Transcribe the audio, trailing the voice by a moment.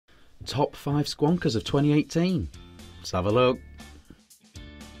top 5 Squonkers of 2018. Let's have a look.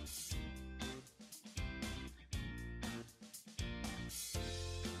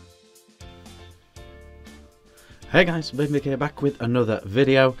 Hey guys, Vick here, back with another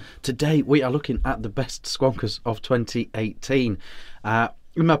video. Today we are looking at the best Squonkers of 2018.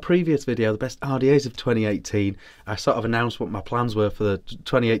 In my previous video, the best RDAs of 2018, I sort of announced what my plans were for the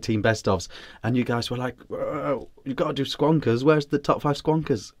 2018 best ofs, and you guys were like, you've got to do Squonkers, where's the top 5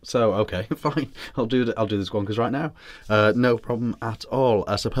 Squonkers? So okay, fine, I'll do the Squonkers right now. No problem at all.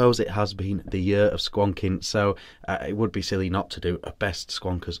 I suppose it has been the year of squonking, so it would be silly not to do a best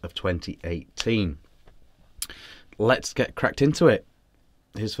Squonkers of 2018. Let's get cracked into it.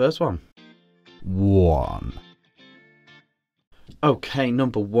 Here's the first one. Okay,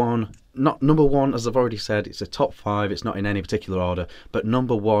 number one. Not number one, as I've already said, it's a top 5. It's not in any particular order. But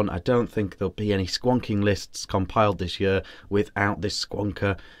number one, I don't think there'll be any squonking lists compiled this year without this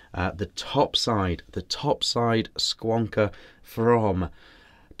Squonker. The top side Squonker from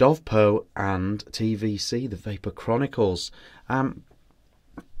Dovpo and TVC, the Vapor Chronicles.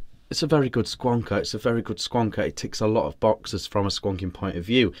 It's a very good Squonker. It ticks a lot of boxes from a squonking point of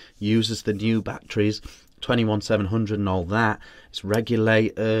view. Uses the new batteries, 21700 and all that. It's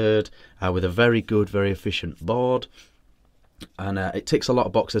regulated with a very good, very efficient board. And it ticks a lot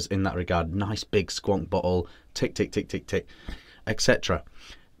of boxes in that regard. Nice big squonk bottle, tick, tick, tick, tick, tick, etc.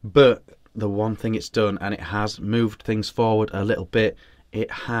 But the one thing it's done, and it has moved things forward a little bit,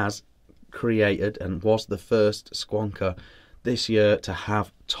 it has created and was the first Squonker this year to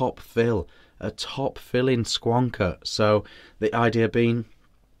have top fill, a top filling Squonker. So the idea being,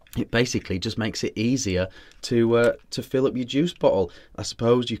 it basically just makes it easier to fill up your juice bottle. I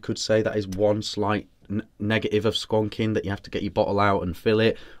suppose you could say that is one slight negative of squonking, that you have to get your bottle out and fill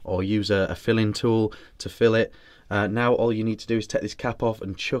it, or use a filling tool to fill it. Now all you need to do is take this cap off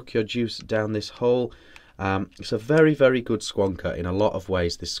and chuck your juice down this hole. It's a very, very good Squonker in a lot of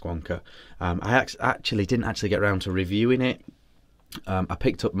ways, this Squonker. I actually didn't get around to reviewing it. I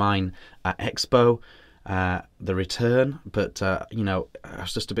picked up mine at Expo, the return, but you know, I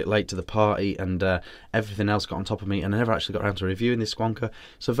was just a bit late to the party, and everything else got on top of me, and I never actually got around to reviewing this Squonker.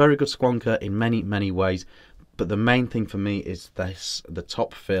 It's a very good Squonker in many, many ways, but the main thing for me is this: the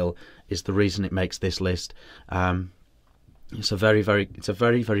top fill is the reason it makes this list. It's a very,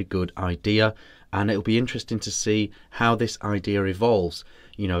 very good idea, and it'll be interesting to see how this idea evolves.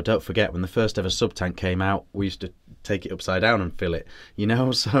 You know, don't forget, when the first ever sub tank came out, we used to take it upside down and fill it. You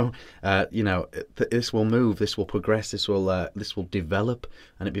know, so you know, this will move, this will progress, this will develop,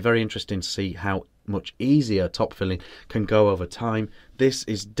 and it'd be very interesting to see how much easier top filling can go over time. This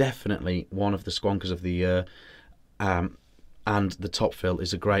is definitely one of the Squonkers of the year, and the top fill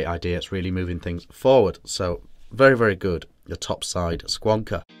is a great idea. It's really moving things forward. So very, very good. The top side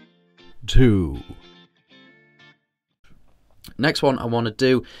Squonker. 2. Next one I want to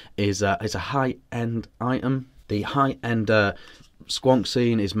do is a high-end item. The high-end squonk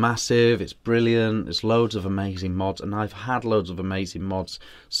scene is massive, it's brilliant, there's loads of amazing mods, and I've had loads of amazing mods.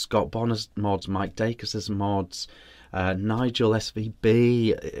 Scott Bonner's mods, Mike Dacus's mods, Nigel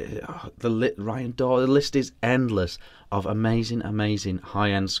SVB, Ryan Dorr. The list is endless of amazing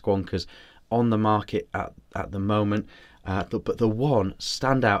high-end squonkers on the market at the moment. But the one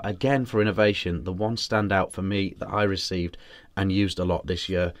standout, again for innovation, the one standout for me that I received and used a lot this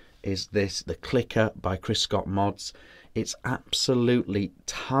year is the Clicker by Chris Scott Mods. It's absolutely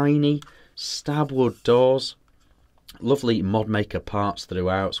tiny, stabwood doors, lovely mod maker parts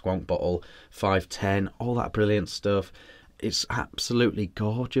throughout, squonk bottle, 510, all that brilliant stuff. It's absolutely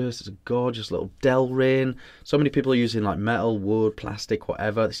gorgeous. It's a gorgeous little Delrin. So many people are using like metal, wood, plastic,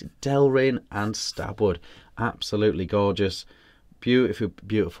 whatever. This is Delrin and stabwood. Absolutely gorgeous.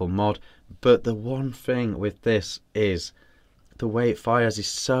 Beautiful mod. But the one thing with this is the way it fires is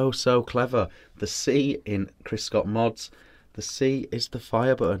so clever. The C in Chris Scott Mods, the C is the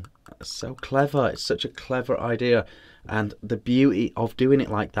fire button. It's so clever. It's such a clever idea. And the beauty of doing it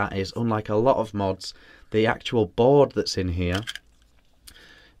like that is, unlike a lot of mods, the actual board that's in here,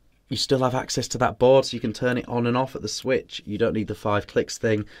 you still have access to that board, so you can turn it on and off at the switch. You don't need the 5 clicks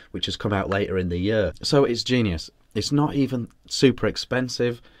thing, which has come out later in the year. So it's genius. It's not even super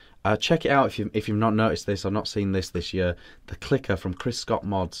expensive. Check it out if you've not noticed this or not seen this year. The Clicker from Chris Scott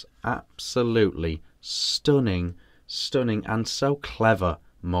Mods, absolutely stunning, and so clever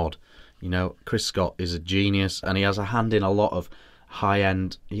mod. You know, Chris Scott is a genius, and he has a hand in a lot of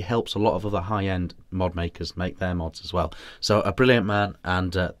high-end, he helps a lot of other high-end mod makers make their mods as well. So a brilliant man,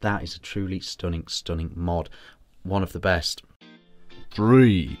 and that is a truly stunning mod. One of the best.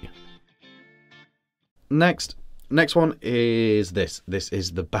 3. Next, Next one is this. This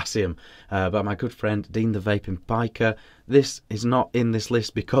is the Basium by my good friend Dean the Vaping Biker. This is not in this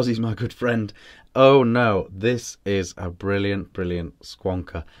list because he's my good friend. Oh no, this is a brilliant, brilliant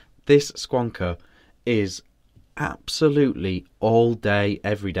Squonker. This Squonker is absolutely all day,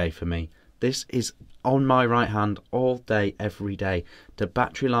 every day for me. This is on my right hand all day, every day. The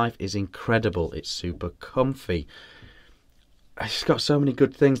battery life is incredible. It's super comfy. It's got so many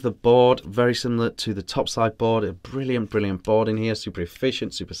good things. The board, very similar to the Topside board. A brilliant, brilliant board in here. Super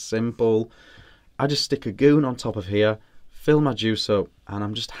efficient, super simple. I just stick a goon on top of here, fill my juice up, and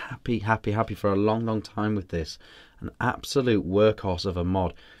I'm just happy, happy, happy for a long, long time with this. An absolute workhorse of a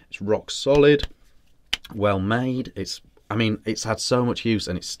mod. It's rock solid, well made. I mean, it's had so much use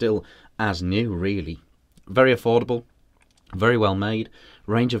and it's still as new, really. Very affordable, very well made.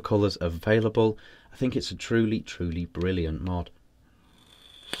 Range of colours available. I think it's a truly, truly brilliant mod.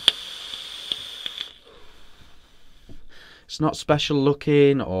 It's not special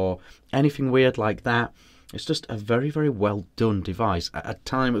looking or anything weird like that. It's just a very, very well done device. At a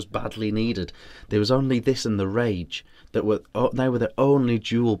time it was badly needed. There was only this and the Rage that were the only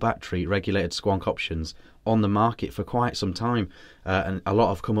dual battery regulated squonk options on the market for quite some time, and a lot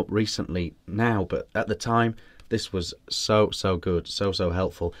have come up recently now, but at the time this was so good, so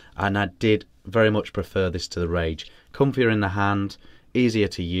helpful, and I did very much prefer this to the Rage. Comfier in the hand, easier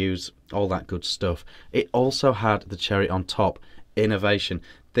to use, all that good stuff. It also had the cherry on top, innovation.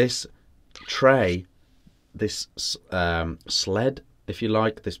 This tray, this sled, if you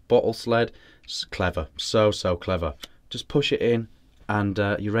like, this bottle sled, clever, so clever. Just push it in and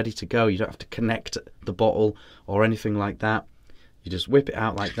you're ready to go. You don't have to connect the bottle or anything like that. You just whip it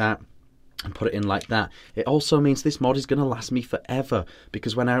out like that and put it in like that. It also means this mod is going to last me forever,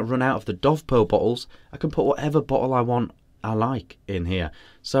 because when I run out of the Dovpo bottles, I can put whatever bottle I like in here.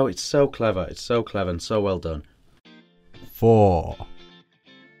 So it's so clever and so well done. 4.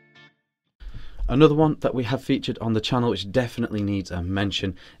 Another one that we have featured on the channel which definitely needs a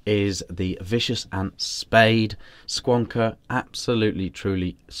mention is the Vicious Ant Spade Squonker. Absolutely,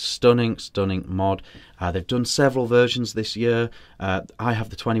 truly stunning mod. They've done several versions this year. I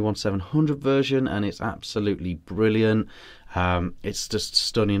have the 21700 version and it's absolutely brilliant. It's just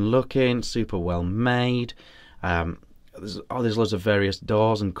stunning looking, super well made. There's loads of various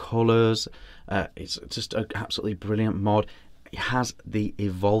doors and colours. It's just an absolutely brilliant mod. It has the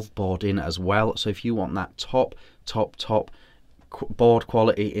Evolve board in as well, so if you want that top board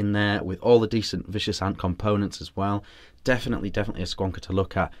quality in there with all the decent Vicious Ant components as well, definitely a Squonker to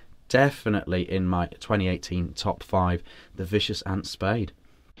look at. Definitely in my 2018 top 5, the Vicious Ant Spade.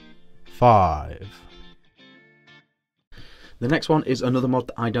 5. The next one is another mod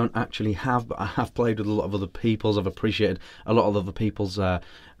that I don't actually have, but I have played with a lot of other people's. I've appreciated a lot of other people's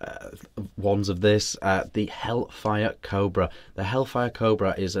ones of this. The Hellfire Cobra. The Hellfire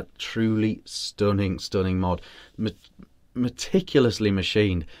Cobra is a truly stunning mod. Meticulously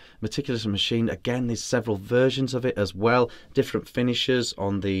machined. Again, there's several versions of it as well. Different finishes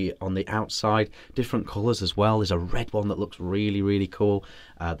on the outside, different colours as well. There's a red one that looks really cool.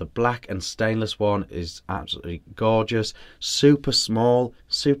 The black and stainless one is absolutely gorgeous. Super small,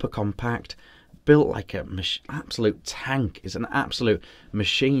 super compact, built like an absolute tank. It's an absolute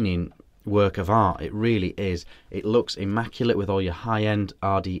machining work of art. It really is. It looks immaculate with all your high-end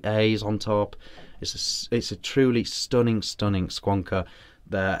RDAs on top. It's a truly stunning Squonker.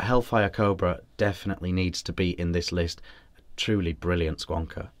 The Hellfire Cobra definitely needs to be in this list. A truly brilliant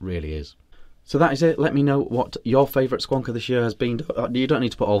Squonker, really is. So that is it. Let me know what your favourite Squonker this year has been. You don't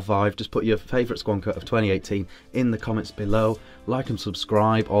need to put all 5, just put your favourite Squonker of 2018 in the comments below. Like and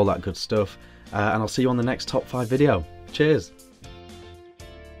subscribe, all that good stuff. And I'll see you on the next top 5 video. Cheers!